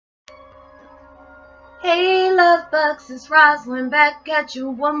Hey love bugs, it's Roslynn back at you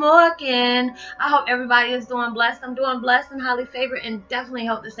one more again. I hope everybody is doing blessed. I'm doing blessed and highly favored and definitely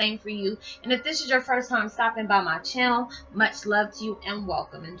hope the same for you. And if this is your first time stopping by my channel, much love to you and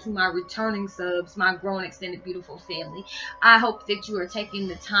welcome. And to my returning subs, my growing extended beautiful family, I hope that you are taking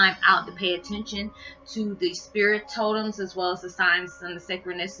the time out to pay attention to the spirit totems as well as the signs and the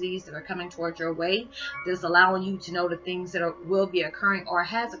synchronicities that are coming towards your way. That's allowing you to know the things that will be occurring or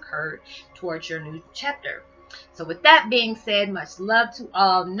has occurred towards your new chapter. So with that being said, much love to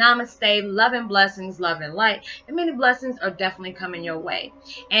all. Namaste, love and blessings, love and light, and many blessings are definitely coming your way.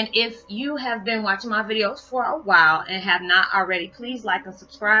 And if you have been watching my videos for a while and have not already, please like and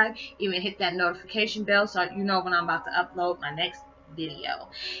subscribe, even hit that notification bell so you know when I'm about to upload my next video.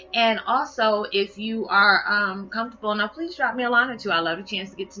 And also, if you are comfortable enough, please drop me a line or two. I love the chance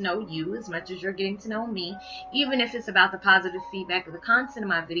to get to know you as much as you're getting to know me, even if it's about the positive feedback of the content of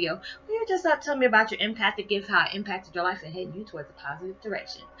my video, or you're just up telling me about your empathic gift, how it impacted your life and heading you towards a positive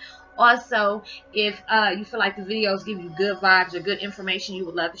direction. Also, if you feel like the videos give you good vibes or good information you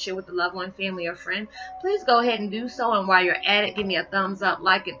would love to share with a loved one, family, or friend, please go ahead and do so. And while you're at it, give me a thumbs up,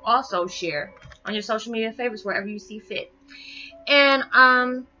 like, and also share on your social media favorites wherever you see fit. And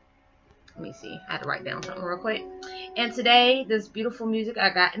let me see, I had to write down something real quick. And today, this beautiful music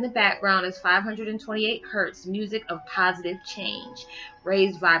I got in the background is 528 hertz music of positive change.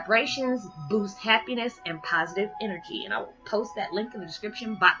 Raise vibrations, boost happiness, and positive energy. And I will post that link in the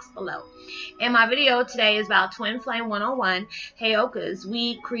description box below. And my video today is about Twin Flame 101, Heyokas.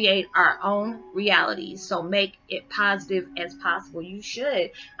 We create our own realities, so make it positive as possible. You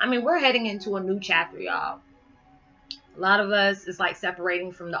should. I mean, we're heading into a new chapter, y'all. A lot of us, it's like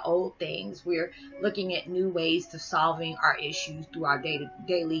separating from the old things. We're looking at new ways to solving our issues through our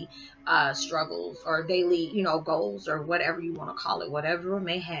daily struggles or daily, goals or whatever you want to call it, whatever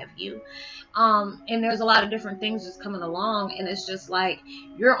may have you. And there's a lot of different things that's coming along, and it's just like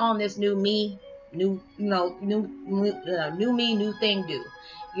you're on this new me, new me, new thing do.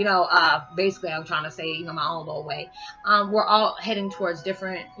 Basically I'm trying to say, my own little way. We're all heading towards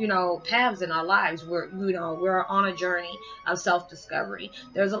different, paths in our lives. We're on a journey of self-discovery.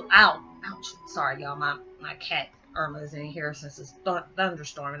 There's a, ouch, sorry y'all, my cat Irma is in here since it's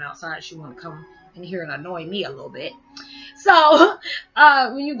thunderstorming outside. She want to come in here and annoy me a little bit. So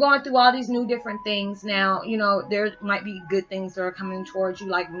when you're going through all these new different things now, there might be good things that are coming towards you,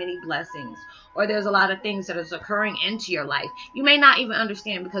 like many blessings, or there's a lot of things that is occurring into your life. You may not even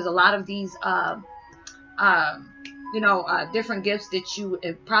understand, because a lot of these different gifts that you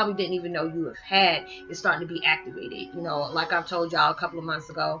probably didn't even know you have had is starting to be activated. Like I've told y'all a couple of months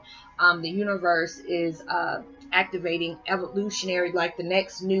ago, the universe is activating evolutionary, like the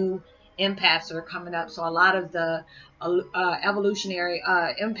next new empaths that are coming up. So a lot of the evolutionary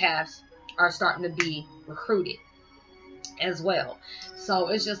empaths are starting to be recruited as well. So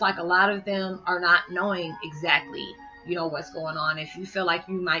it's just like a lot of them are not knowing exactly what's going on. If you feel like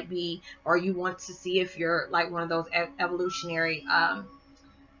you might be, or you want to see if you're like one of those evolutionary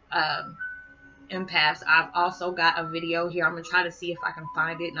empaths, I've also got a video here. I'm gonna try to see if I can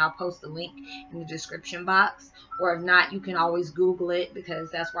find it, and I'll post the link in the description box, or if not, you can always Google it,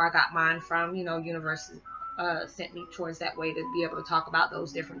 because that's where I got mine from. Universe sent me towards that way to be able to talk about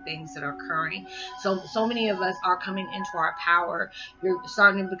those different things that are occurring. So many of us are coming into our power. You're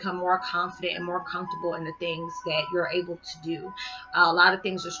starting to become more confident and more comfortable in the things that you're able to do. A lot of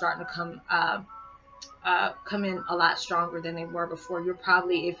things are starting to come in a lot stronger than they were before. You're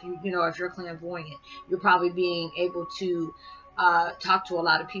probably, if you're clairvoyant, you're probably being able to talk to a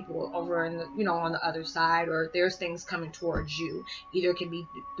lot of people over in the, on the other side, or there's things coming towards you. Either it can be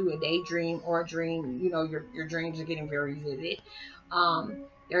through a daydream or a dream. Your dreams are getting very vivid.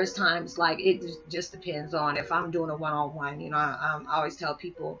 There's times, like, it just depends on if I'm doing a one-on-one. I always tell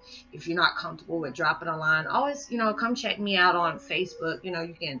people, if you're not comfortable with dropping a line, always, come check me out on Facebook.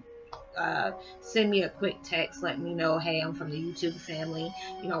 You can send me a quick text, let me know, hey, I'm from the YouTube family,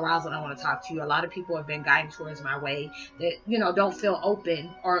 Roslynn, I want to talk to you. A lot of people have been guiding towards my way that don't feel open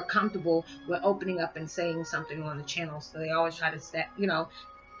or comfortable with opening up and saying something on the channel, so they always try to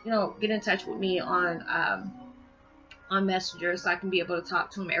get in touch with me on Messenger, so I can be able to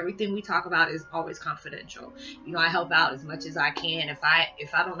talk to them. Everything we talk about is always confidential. I help out as much as I can. If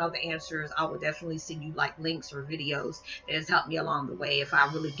I don't know the answers, I will definitely send you like links or videos that has helped me along the way, if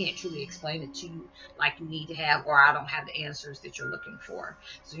I really can't truly explain it to you like you need to have, or I don't have the answers that you're looking for.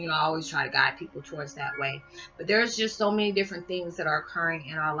 So I always try to guide people towards that way. But there's just so many different things that are occurring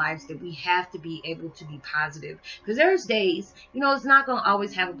in our lives that we have to be able to be positive, because there's days, it's not going to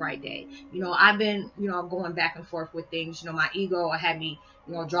always have a bright day. I've been going back and forth with things. My ego had me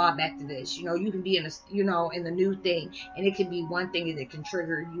you know, draw back to this. You know, you can be in a, you know, in the new thing, and it can be one thing that can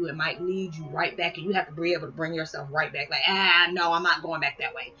trigger you. It might lead you right back, and you have to be able to bring yourself right back. Like, no, I'm not going back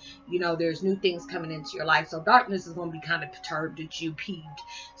that way. You know, there's new things coming into your life. So darkness is going to be kind of perturbed at you, peeved.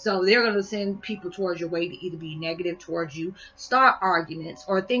 So they're going to send people towards your way to either be negative towards you, start arguments,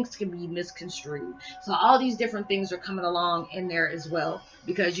 or things can be misconstrued. So all these different things are coming along in there as well,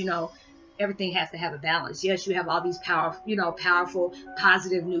 because, you know, everything has to have a balance. Yes, you have all these powerful,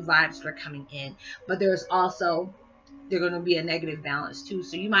 positive new vibes that are coming in, but there's also, they're going to be a negative balance too.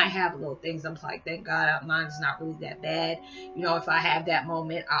 So you might have little things. I'm like, thank God mine is not really that bad. You know, if I have that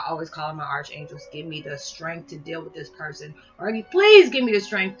moment, I always call my archangels, give me the strength to deal with this person, or please give me the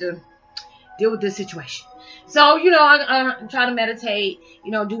strength to deal with this situation. So, you know, I try to meditate,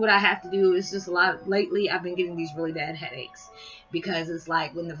 you know, do what I have to do. It's just a lot. Lately, I've been getting these really bad headaches, because it's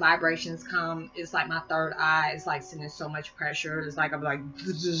like when the vibrations come, it's like my third eye is like sending so much pressure. It's like I'm like,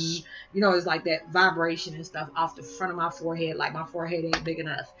 you know, it's like that vibration and stuff off the front of my forehead. Like my forehead ain't big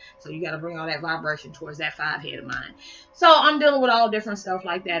enough, so you got to bring all that vibration towards that 5 head of mine. So I'm dealing with all different stuff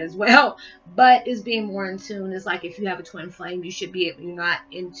like that as well, but it's being more in tune. It's like if you have a twin flame, you should be able, you're not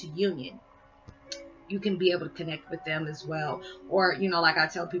into union, you can be able to connect with them as well. Or, you know, like I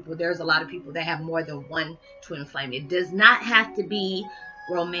tell people, there's a lot of people that have more than one twin flame. It does not have to be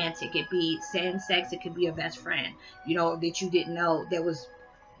romantic. It be same sex. It could be a best friend, you know, that you didn't know that was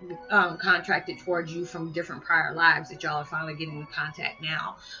contracted towards you from different prior lives that y'all are finally getting in contact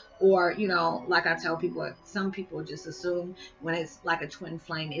now. Or, you know, like I tell people, some people just assume when it's like a twin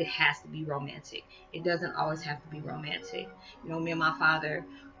flame, it has to be romantic. It doesn't always have to be romantic. You know, me and my father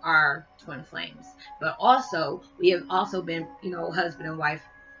are twin flames, but also we have also been, you know, husband and wife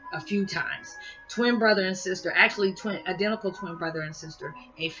a few times, twin brother and sister, actually identical twin brother and sister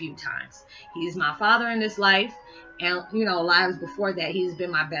a few times. He's my father in this life, and, you know, lives before that, he's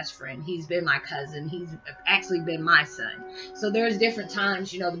been my best friend, he's been my cousin, he's actually been my son. So there's different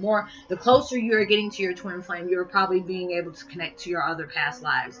times, you know, the closer you're getting to your twin flame, you're probably being able to connect to your other past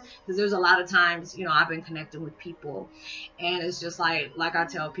lives, because there's a lot of times, you know, I've been connecting with people, and it's just like I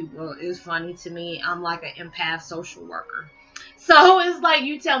tell people, it's funny to me, I'm like an empath social worker. So it's like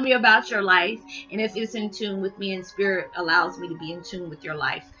you tell me about your life, and if it's in tune with me, and spirit allows me to be in tune with your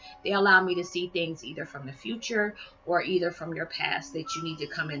life, they allow me to see things either from the future or either from your past that you need to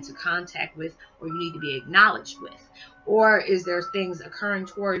come into contact with, or you need to be acknowledged with. Or is there things occurring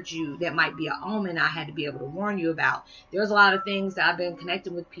towards you that might be an omen I had to be able to warn you about? There's a lot of things that I've been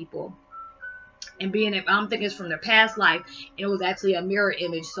connecting with people, and I'm thinking it's from their past life, and it was actually a mirror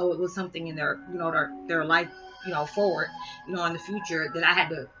image, so it was something in their, you know, their life, you know, forward, you know, in the future that I had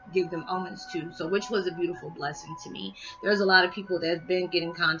to give them omens to. So, which was a beautiful blessing to me. There's a lot of people that have been getting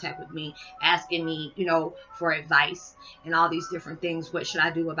in contact with me, asking me, you know, for advice and all these different things. What should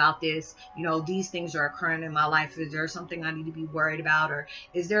I do about this? You know, these things are occurring in my life. Is there something I need to be worried about? Or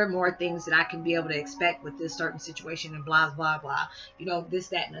is there more things that I can be able to expect with this certain situation, and blah, blah, blah, you know, this,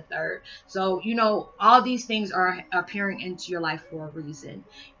 that, and the third. So, you know, all these things are appearing into your life for a reason.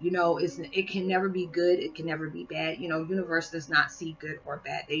 You know, it can never be good. It can never be bad. You know, universe does not see good or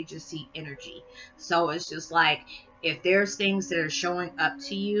bad. They just see energy. So it's just like, if there's things that are showing up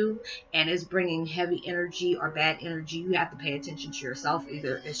to you and it's bringing heavy energy or bad energy, you have to pay attention to yourself.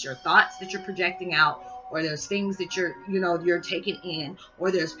 Either it's your thoughts that you're projecting out, or there's things that you're taking in,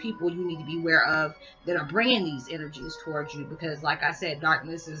 or there's people you need to be aware of that are bringing these energies towards you. Because like I said,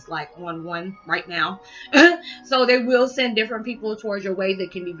 darkness is like on one right now. So they will send different people towards your way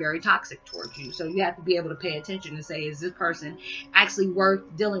that can be very toxic towards you. So you have to be able to pay attention and say, is this person actually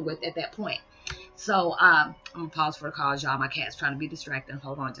worth dealing with at that point? So I'm gonna pause for the calls, y'all. My cat's trying to be distracting.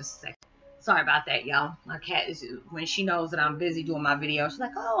 Hold on just a second. Sorry about that, y'all. My cat is, when she knows that I'm busy doing my video, she's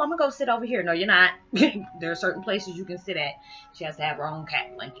like, oh, I'm gonna go sit over here. No, you're not. There are certain places you can sit at. She has to have her own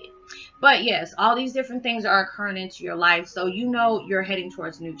cat blanket. But yes, all these different things are occurring into your life. So you know you're heading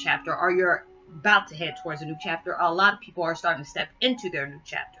towards a new chapter, or you're about to head towards a new chapter. A lot of people are starting to step into their new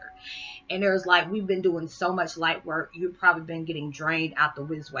chapter. And there's like, we've been doing so much light work, you've probably been getting drained out the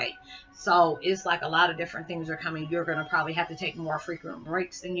whiz way. So it's like a lot of different things are coming. You're going to probably have to take more frequent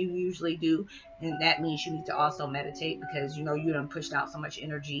breaks than you usually do. And that means you need to also meditate, because, you know, you done pushed out so much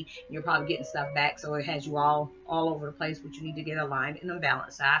energy. And you're probably getting stuff back. So it has you all over the place, but you need to get aligned and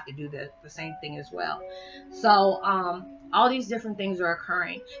unbalanced. I have to do the same thing as well. So all these different things are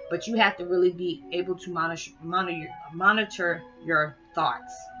occurring, but you have to really be able to monitor your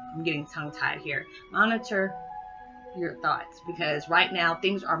thoughts. I'm getting tongue-tied here. Monitor your thoughts, because right now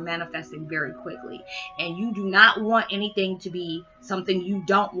things are manifesting very quickly, and you do not want anything to be something you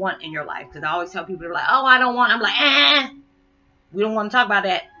don't want in your life. Because I always tell people, they're like, oh, I don't want. I'm like, We don't want to talk about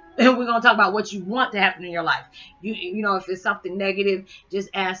that. We're going to talk about what you want to happen in your life. You know, if it's something negative, just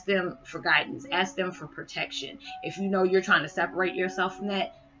ask them for guidance. Ask them for protection. If you know you're trying to separate yourself from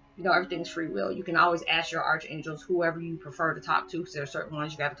that, you know, everything's free will. You can always ask your archangels, whoever you prefer to talk to, because there are certain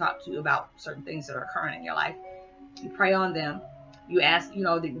ones you got to talk to about certain things that are occurring in your life. You pray on them. You ask, you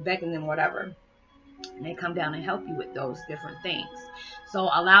know, you beckon them, whatever. And they come down and help you with those different things. So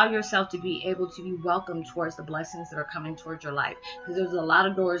allow yourself to be able to be welcomed towards the blessings that are coming towards your life, because there's a lot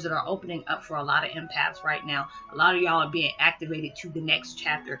of doors that are opening up for a lot of empaths right now. A lot of y'all are being activated to the next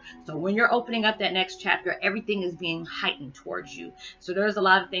chapter. So when you're opening up that next chapter, everything is being heightened towards you. So there's a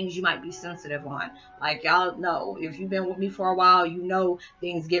lot of things you might be sensitive on. Like, y'all know, if you've been with me for a while, you know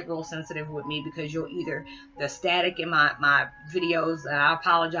things get real sensitive with me, because you'll either, the static in my videos, and I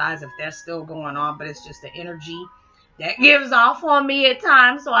apologize if that's still going on, but it's just the energy that gives off on me at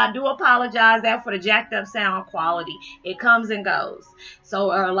times. So I do apologize that for the jacked up sound quality. It comes and goes.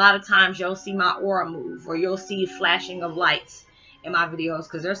 So a lot of times you'll see my aura move, or you'll see flashing of lights in my videos,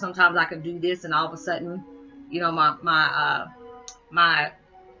 because there's sometimes I can do this and all of a sudden, you know, my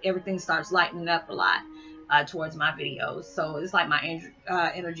everything starts lightening up a lot towards my videos. So it's like my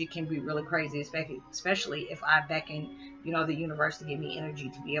energy can be really crazy, especially if I beckon, you know, the universe to give me energy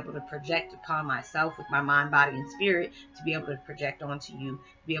to be able to project upon myself with my mind, body, and spirit, to be able to project onto you,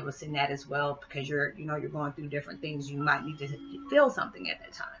 to be able to send that as well, because you're going through different things. You might need to feel something at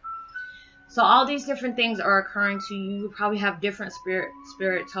that time. So all these different things are occurring to you. You probably have different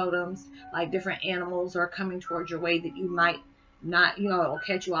spirit totems, like different animals are coming towards your way that you might not, you know, it'll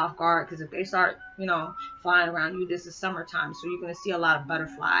catch you off guard, because if they start, you know, flying around you, this is summertime, so you're going to see a lot of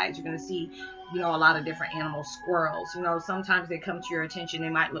butterflies. You're going to see, you know, a lot of different animals, squirrels. You know, sometimes they come to your attention, they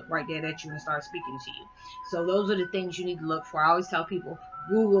might look right dead at you and start speaking to you. So those are the things you need to look for. I always tell people,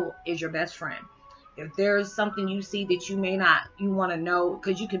 Google is your best friend. If there's something you see that you may not, you want to know,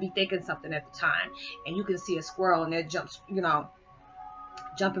 because you could be thinking something at the time, and you can see a squirrel and it jumps, you know,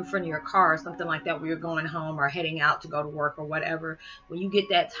 jump in front of your car or something like that, where you're going home or heading out to go to work or whatever. When you get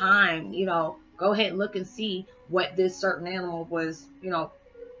that time, you know, go ahead and look and see what this certain animal was, you know,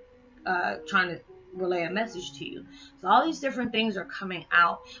 trying to relay a message to you. So all these different things are coming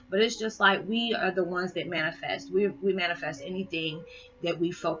out, but it's just like we are the ones that manifest. We manifest anything that we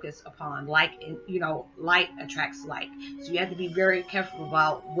focus upon. Like, you know, like attracts like. So you have to be very careful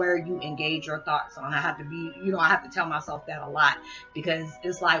about where you engage your thoughts on. I have to be, you know, I have to tell myself that a lot, because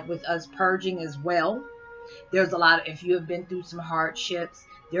it's like with us purging as well. There's a lot of, if you have been through some hardships,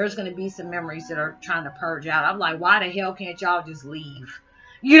 there's going to be some memories that are trying to purge out. I'm like, why the hell can't y'all just leave?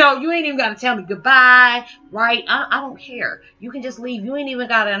 You know, you ain't even got to tell me goodbye, right? I don't care. You can just leave. You ain't even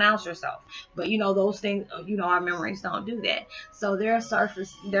got to announce yourself. But, you know, those things, you know, our memories don't do that. So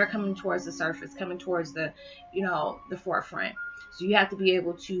they're coming towards the surface, coming towards the, you know, the forefront. So you have to be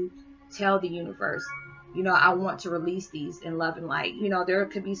able to tell the universe, you know, I want to release these in love and light. You know, there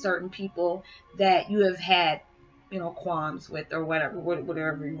could be certain people that you have had, you know, qualms with, or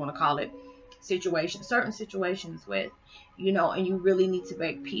whatever you want to call it, certain situations with, you know, and you really need to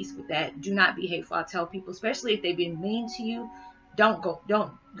make peace with that. Do not be hateful. I tell people, especially if they've been mean to you,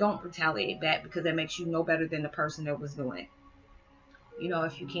 don't retaliate back, because that makes you no better than the person that was doing it. You know,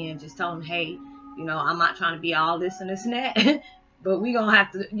 if you can, just tell them, hey, you know, I'm not trying to be all this and this and that, but we're going to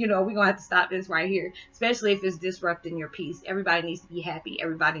have to, you know, we're going to have to stop this right here, especially if it's disrupting your peace. Everybody needs to be happy.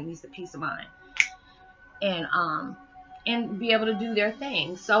 Everybody needs the peace of mind. And be able to do their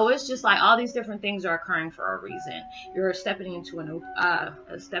thing. So it's just like all these different things are occurring for a reason. You're stepping into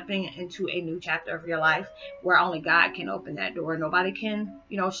a new chapter of your life, where only God can open that door. Nobody can,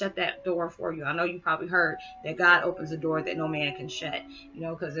 you know, shut that door for you. I know you probably heard that God opens a door that no man can shut, you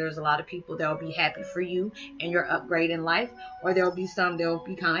know, because there's a lot of people that will be happy for you and your upgrade in life, or there'll be some that'll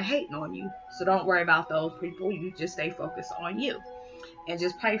be kind of hating on you. So don't worry about those people. You just stay focused on you and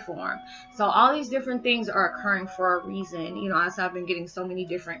just pray for them. So all these different things are occurring for a reason. You know, as I've been getting so many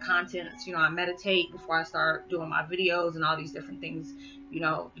different contents, you know, I meditate before I start doing my videos, and all these different things, you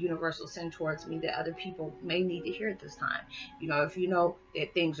know, universe will send towards me that other people may need to hear at this time. You know, if you know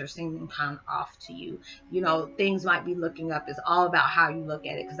that things are seeming kind of off to you, you know, things might be looking up. It's all about how you look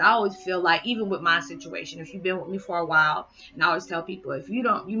at it. Because I always feel like, even with my situation, if you've been with me for a while, and I always tell people, if you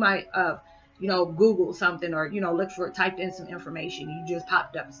don't, you might you know, Google something, or, you know, typed in some information. You just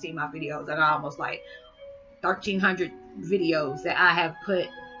popped up and see my videos. I got almost like 1,300 videos that I have put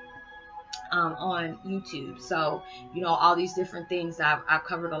on YouTube. So, you know, all these different things. I've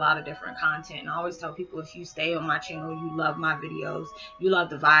covered a lot of different content, and I always tell people, if you stay on my channel, you love my videos, you love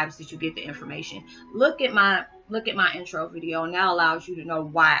the vibes that you get, the information, look at my intro video, and that allows you to know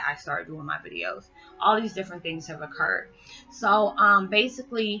why I started doing my videos. All these different things have occurred. So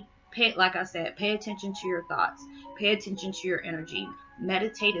basically, like I said, pay attention to your thoughts, pay attention to your energy,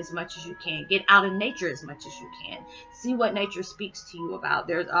 meditate as much as you can, get out in nature as much as you can, see what nature speaks to you about.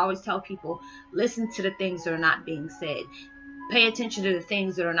 I always tell people, listen to the things that are not being said, pay attention to the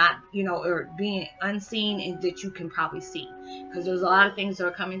things that are not, you know, or being unseen and that you can probably see, because there's a lot of things that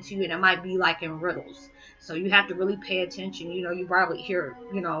are coming to you, and it might be like in riddles. So you have to really pay attention. You know, you probably hear,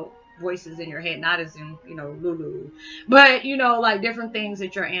 you know, voices in your head, not as in, you know, Lulu, but, you know, like different things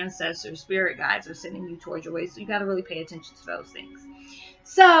that your ancestors, spirit guides are sending you towards your way. So you got to really pay attention to those things.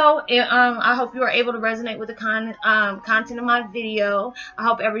 So I hope you are able to resonate with the content of my video. I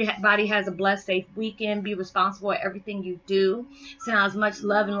hope everybody has a blessed, safe weekend. Be responsible at everything you do. Send out as much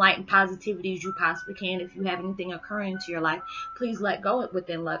love and light and positivity as you possibly can. If you have anything occurring into your life, please let go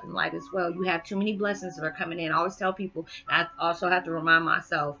within love and light as well. You have too many blessings that are coming in. I always tell people, I also have to remind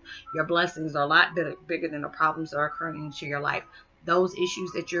myself, your blessings are a lot bigger than the problems that are occurring into your life. Those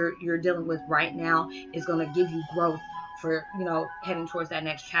issues that you're dealing with right now is going to give you growth for, you know, heading towards that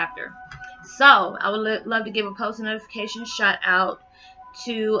next chapter. So I would love to give a post notification shout out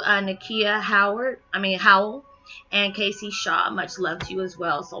to Nakia Howell and Casey Shaw. Much love to you as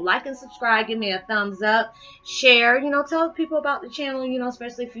well. So like and subscribe, give me a thumbs up, share, you know, tell people about the channel, you know,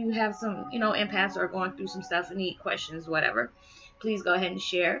 especially if you have some, you know, impasse or going through some stuff and need questions, whatever. Please go ahead and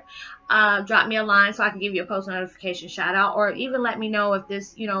share. Drop me a line so I can give you a post notification shout out, or even let me know if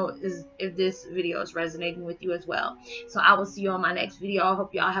this, you know, if this video is resonating with you as well. So I will see you on my next video. I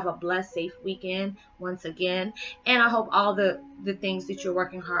hope y'all have a blessed, safe weekend once again, and I hope all the things that you're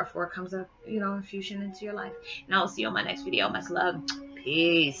working hard for comes up, you know, infusion into your life. And I will see you on my next video. Much love.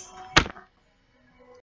 Peace.